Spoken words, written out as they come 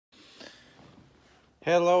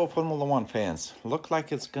Hello, Formula One fans. Look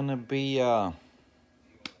like it's gonna be a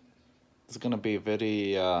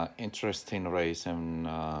very interesting race in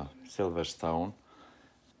Silverstone.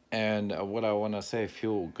 And what I wanna say, a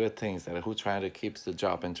few good things that who trying to keep the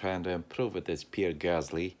job and trying to improve it is Pierre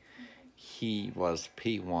Gasly. He was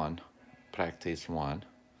P1, practice one,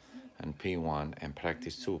 and P1 and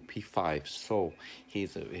practice two, P5. So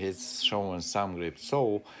he's showing some grip.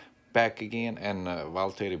 So back again, and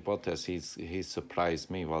Valtteri Bottas, he surprised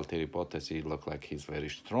me. Valtteri Bottas, he looked like he's very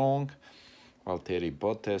strong. Valtteri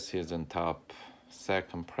Bottas is in top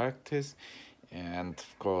second practice, and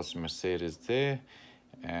of course Mercedes there,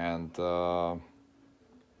 and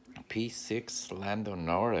P6 Lando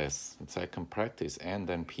Norris in second practice, and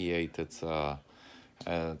then P8 it's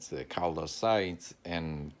Carlos Sainz.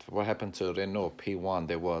 And what happened to Renault? P1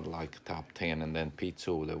 they were like top 10, and then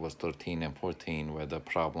P2 there was 13 and 14 where the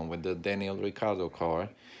problem with the Daniel Ricciardo car.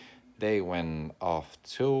 They went off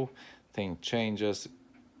too. Thing changes.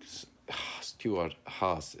 Stewart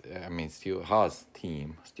Haas, Stewart Haas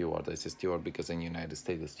team. Stewart, this is Stewart because in United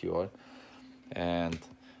States it's Stewart. And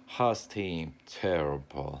Haas team,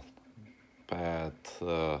 terrible. But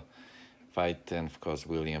fight, and of course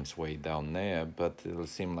Williams way down there, but it'll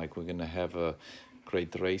seem like we're gonna have a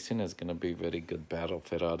great racing. It's gonna be very good battle,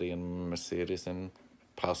 Ferrari and Mercedes, and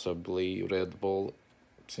possibly Red Bull.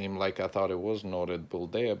 Seemed like I thought it was no Red Bull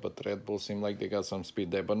there, but Red Bull seemed like they got some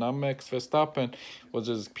speed there. But now Max Verstappen was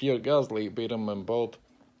just Pierre Gasly beat him in both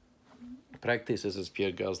practices. Is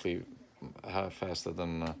Pierre Gasly faster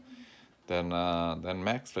than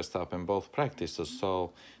Max Verstappen both practices?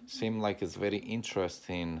 So seemed like it's very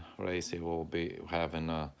interesting race. It will be having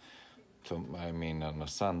on a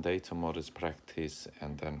Sunday. Tomorrow's practice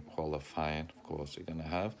and then qualifying. Of course, you're gonna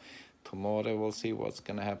have tomorrow. We'll see what's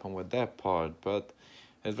gonna happen with that part, but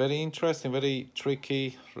it's very interesting, very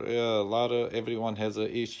tricky. A lot of everyone has an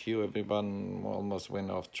issue. Everyone almost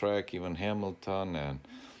went off track. Even Hamilton and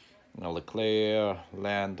Leclerc,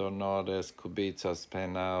 Lando Norris, Kubica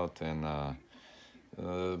spun out, and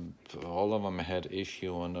all of them had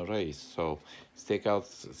issue in the race. So stick out.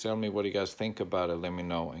 Tell me what you guys think about it. Let me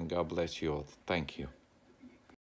know, and God bless you all. Thank you.